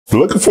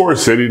Looking for a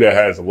city that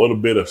has a little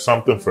bit of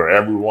something for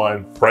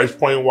everyone, price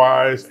point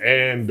wise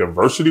and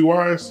diversity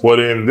wise? Well,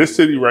 then this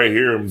city right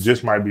here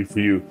just might be for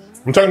you.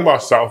 I'm talking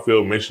about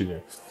Southfield,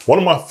 Michigan. One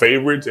of my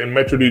favorites in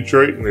Metro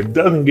Detroit, and it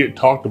doesn't get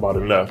talked about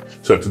enough.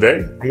 So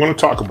today, I'm gonna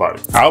talk about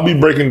it. I'll be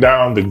breaking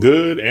down the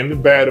good and the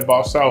bad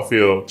about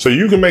Southfield so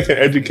you can make an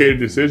educated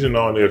decision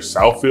on if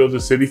Southfield's a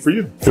city for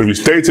you. If you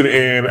stay to the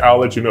end, I'll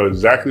let you know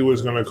exactly what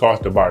it's gonna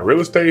cost to buy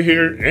real estate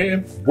here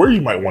and where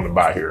you might wanna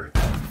buy here.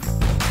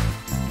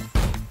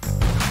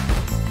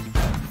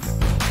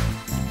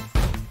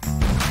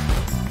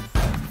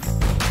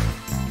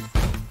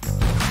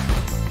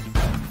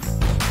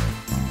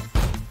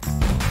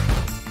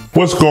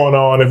 What's going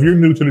on? If you're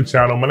new to the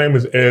channel, my name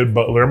is Ed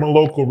Butler. I'm a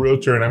local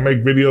realtor and I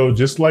make videos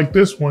just like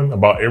this one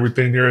about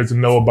everything there is to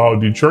know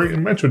about Detroit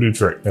and Metro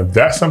Detroit. If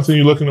that's something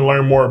you're looking to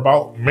learn more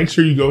about, make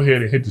sure you go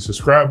ahead and hit the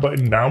subscribe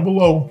button down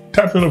below.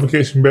 Tap the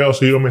notification bell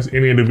so you don't miss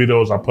any of the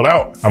videos I put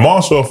out. I'm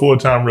also a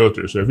full-time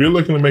realtor, so if you're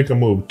looking to make a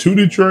move to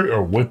Detroit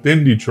or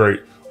within Detroit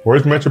or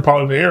its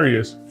metropolitan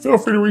areas, feel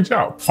free to reach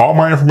out. All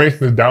my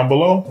information is down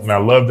below and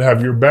I'd love to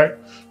have your back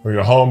on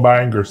your home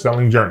buying or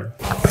selling journey.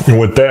 And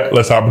with that,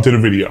 let's hop into the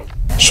video.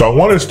 So I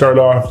want to start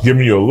off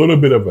giving you a little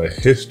bit of a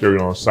history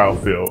on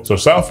Southfield. So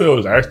Southfield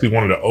is actually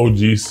one of the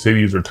OG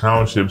cities or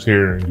townships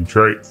here in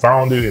Detroit.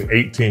 Founded in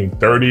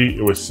 1830,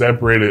 it was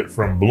separated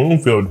from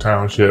Bloomfield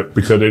Township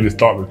because they just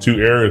thought the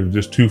two areas were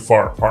just too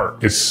far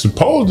apart. It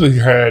supposedly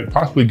had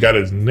possibly got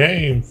its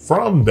name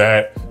from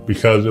that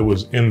because it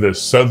was in the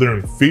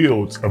southern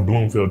fields of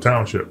Bloomfield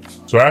Township.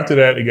 So after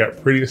that, it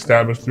got pretty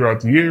established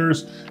throughout the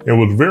years. It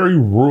was a very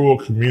rural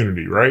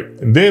community, right?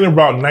 And then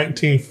about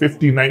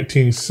 1950,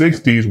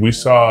 1960s, we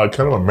saw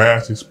kind of a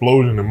mass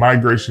explosion and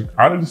migration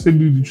out of the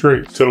city of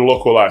Detroit to the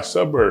localized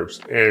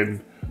suburbs.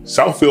 And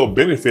Southfield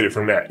benefited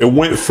from that. It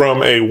went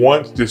from a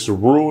once just a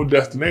rural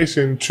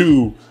destination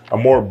to a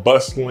more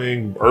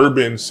bustling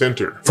urban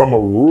center. From a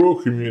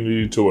rural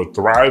community to a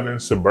thriving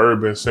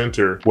suburban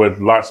center with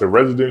lots of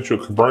residential,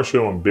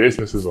 commercial, and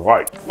businesses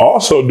alike.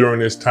 Also during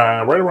this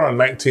time, right around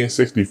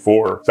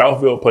 1964,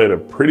 Southfield played a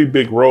pretty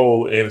big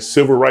role in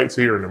civil rights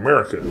here in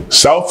America.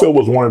 Southfield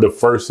was one of the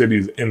first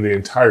cities in the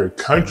entire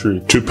country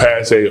to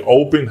pass an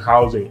open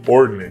housing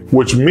ordinance,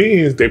 which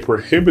means they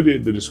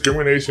prohibited the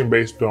discrimination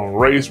based on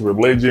race,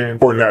 religion,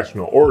 or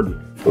national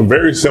origin.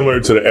 Very similar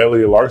to the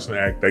Elliott Larson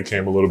Act that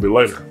came a little bit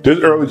later. This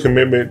early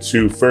commitment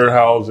to fair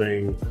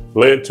housing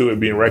led to it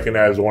being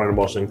recognized as one of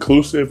the most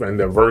inclusive and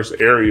diverse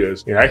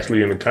areas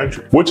actually in the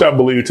country, which I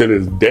believe to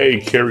this day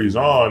carries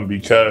on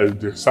because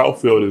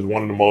Southfield is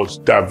one of the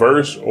most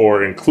diverse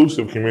or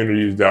inclusive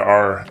communities that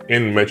are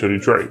in Metro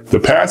Detroit. The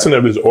passing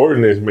of this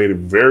ordinance made it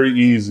very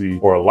easy,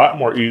 or a lot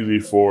more easy,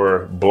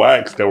 for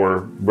Blacks that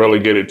were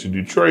relegated to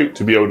Detroit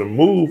to be able to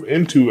move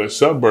into a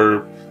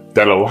suburb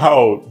that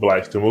allowed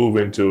Blacks to move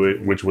into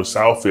it, which was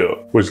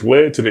Southfield, which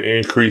led to the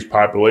increased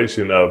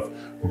population of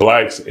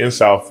Blacks in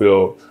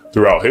Southfield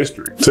throughout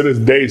history. To this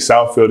day,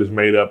 Southfield is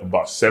made up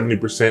about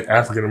 70%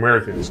 African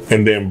Americans,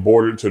 and then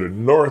bordered to the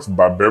north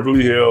by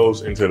Beverly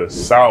Hills, and to the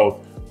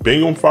south,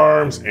 Bingham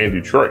Farms and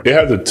Detroit. It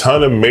has a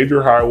ton of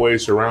major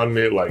highways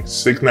surrounding it, like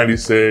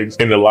 696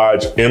 and the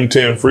Lodge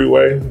M10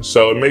 freeway.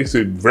 So it makes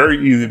it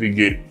very easy to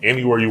get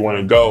anywhere you want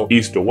to go,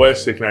 east to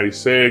west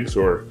 696,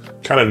 or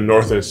kind of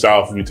north and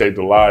south if you take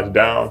the Lodge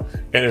down.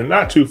 And it's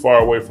not too far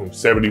away from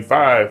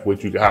 75,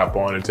 which you can hop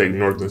on and take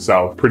north and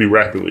south pretty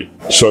rapidly.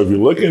 So if you're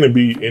looking to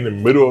be in the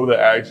middle of the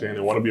action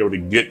and want to be able to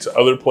get to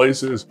other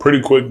places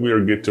pretty quickly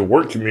or get to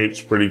work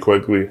commutes pretty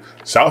quickly,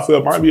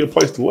 Southfield might be a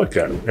place to look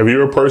at. If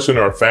you're a person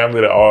or a family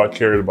that all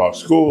cares about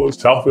schools,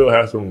 Southfield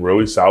has some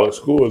really solid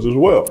schools as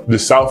well. The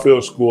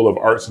Southfield School of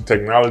Arts and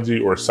Technology,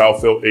 or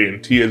Southfield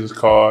A&T as it's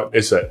called,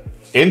 it's an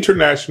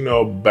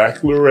International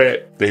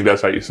Baccalaureate, I think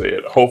that's how you say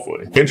it,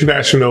 hopefully.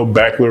 International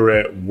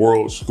Baccalaureate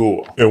World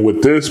School. And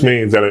what this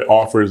means that it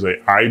offers a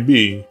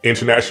IB,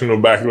 International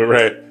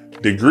Baccalaureate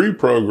degree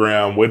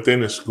program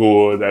within the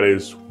school that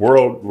is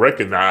world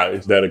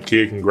recognized that a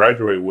kid can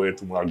graduate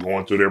with while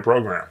going through their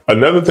program.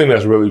 Another thing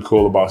that's really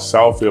cool about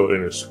Southfield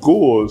and its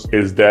schools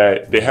is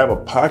that they have a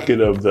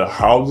pocket of the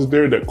houses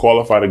there that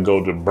qualify to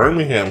go to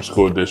Birmingham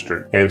School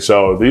District. And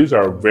so these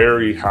are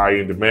very high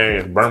in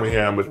demand.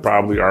 Birmingham is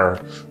probably our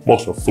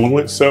most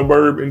affluent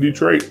suburb in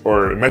Detroit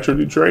or Metro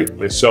Detroit.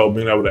 And so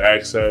being able to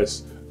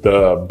access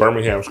the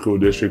Birmingham School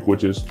District,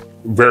 which is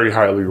very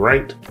highly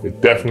ranked, it's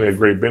definitely a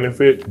great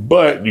benefit,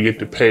 but you get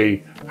to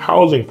pay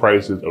housing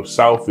prices of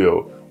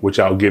Southfield, which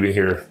I'll get in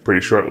here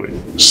pretty shortly.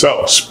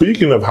 So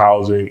speaking of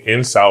housing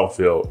in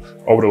Southfield,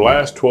 over the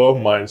last 12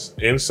 months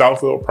in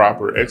Southfield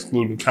proper,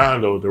 excluding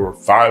condos, there were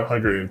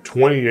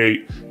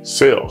 528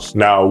 sales.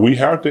 Now we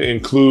have to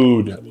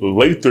include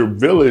Lathrop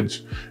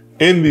Village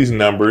in these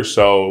numbers.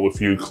 So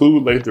if you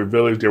include Lathrop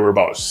Village, there were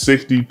about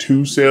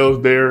 62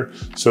 sales there.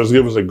 So it's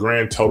given us a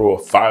grand total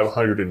of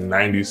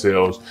 590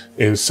 sales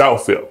in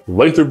Southfield.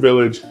 Lathrop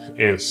Village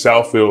and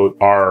Southfield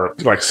are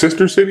like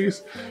sister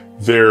cities.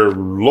 They're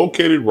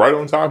located right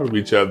on top of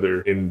each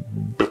other in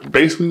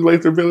basically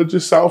Lathrop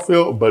Village's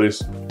Southfield, but it's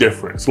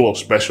different. It's a little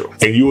special.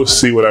 And you will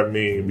see what I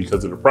mean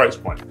because of the price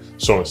point.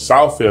 So in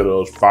Southfield,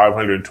 those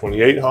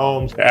 528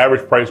 homes, the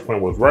average price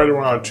point was right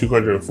around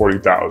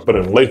 $240,000. But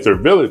in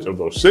Lathrop Village, of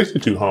those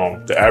 62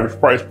 homes, the average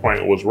price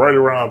point was right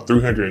around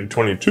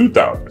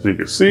 $322,000. So you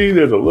can see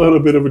there's a little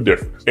bit of a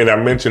difference. And I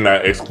mentioned I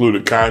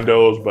excluded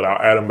condos, but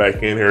I'll add them back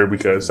in here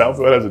because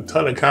Southfield has a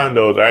ton of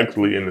condos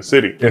actually in the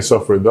city. And so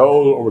for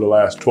those over the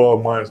last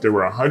 12 months, there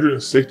were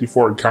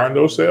 164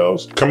 condo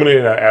sales coming in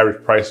at an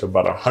average price of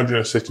about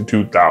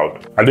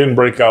 $162,000. I didn't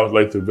break out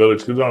Lathrop Village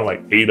because there's only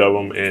like 8 of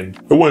them and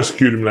it wouldn't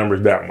skew the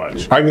numbers that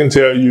much. I can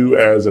tell you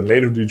as a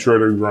native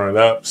Detroiter growing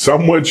up,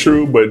 somewhat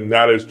true, but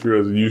not as true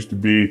as it used to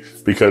be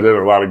because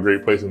there's a lot of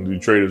great places in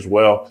Detroit as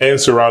well and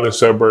surrounding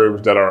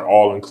suburbs that are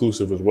all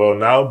inclusive as well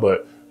now.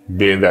 But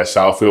being that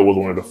Southfield was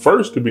one of the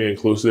first to be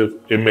inclusive,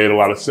 it made a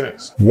lot of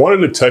sense. One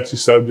of the touchy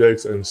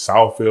subjects in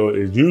Southfield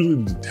is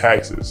usually the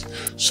taxes.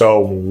 So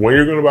when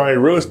you're gonna buy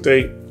real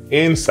estate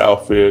in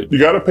Southfield, you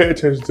gotta pay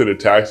attention to the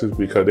taxes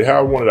because they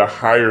have one of the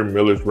higher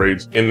millage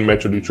rates in the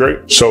Metro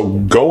Detroit. So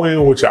go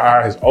in with your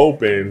eyes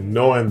open,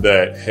 knowing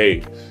that,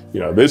 hey, you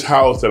know, this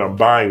house that I'm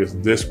buying is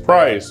this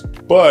price,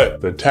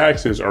 but the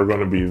taxes are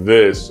gonna be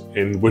this,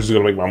 and which is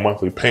gonna make my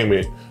monthly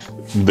payment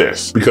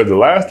this. Because the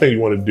last thing you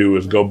wanna do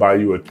is go buy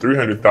you a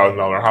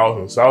 $300,000 house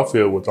in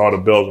Southfield with all the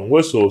bells and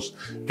whistles,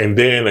 and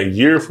then a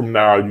year from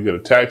now, you get a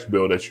tax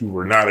bill that you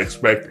were not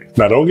expecting.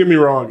 Now, don't get me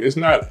wrong, it's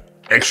not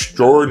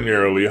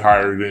extraordinarily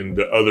higher than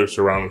the other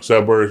surrounding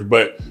suburbs,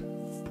 but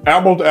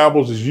apples to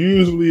apples is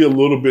usually a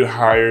little bit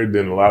higher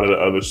than a lot of the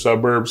other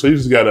suburbs. So you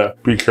just gotta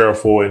be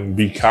careful and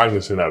be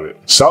cognizant of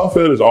it.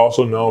 Southfield is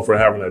also known for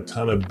having a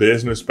ton of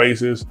business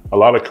spaces, a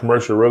lot of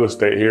commercial real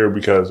estate here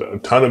because a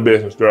ton of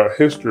business throughout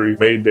history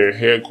made their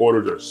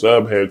headquarters or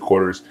sub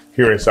headquarters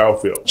here in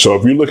Southfield. So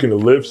if you're looking to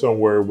live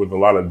somewhere with a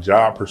lot of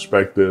job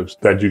perspectives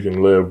that you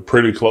can live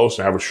pretty close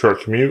and have a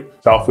short commute,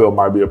 Southfield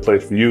might be a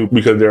place for you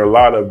because there are a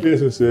lot of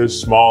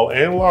businesses, small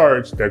and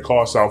large, that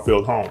call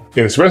Southfield home.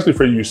 And especially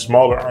for you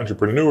smaller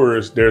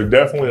entrepreneurs, there's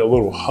definitely a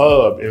little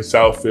hub in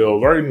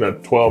Southfield, right in the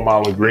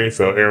 12-mile and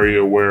Greenfield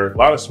area where a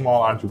lot of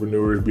small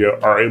entrepreneurs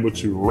are able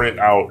to rent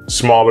out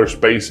smaller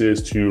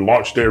spaces to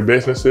launch their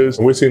businesses.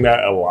 And we've seen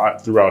that a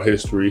lot throughout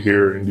history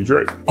here in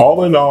Detroit.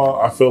 All in all,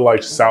 I feel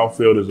like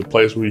Southfield is a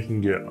place where you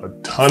can get a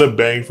ton of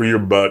bang for your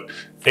buck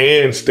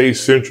and stay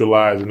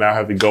centralized and not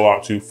have to go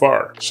out too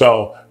far.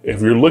 So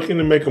if you're looking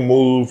to make a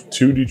move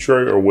to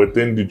Detroit or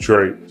within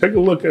Detroit, take a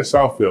look at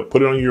Southfield,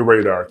 put it on your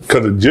radar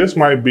because it just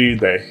might be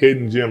that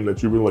hidden gem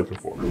that you've been looking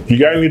for. If you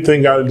got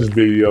anything out of this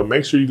video,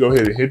 make sure you go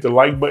ahead and hit the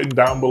like button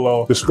down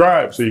below,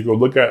 subscribe so you can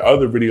look at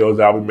other videos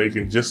I'll be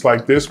making just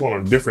like this one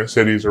on different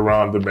cities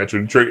around the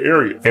Metro Detroit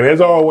area. And as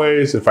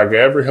always, if I can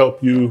ever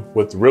help you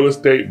with real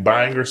estate,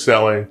 buying or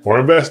selling or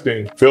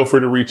investing, feel free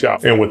to reach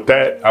out. And with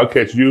that, I'll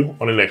catch you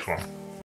on the next one.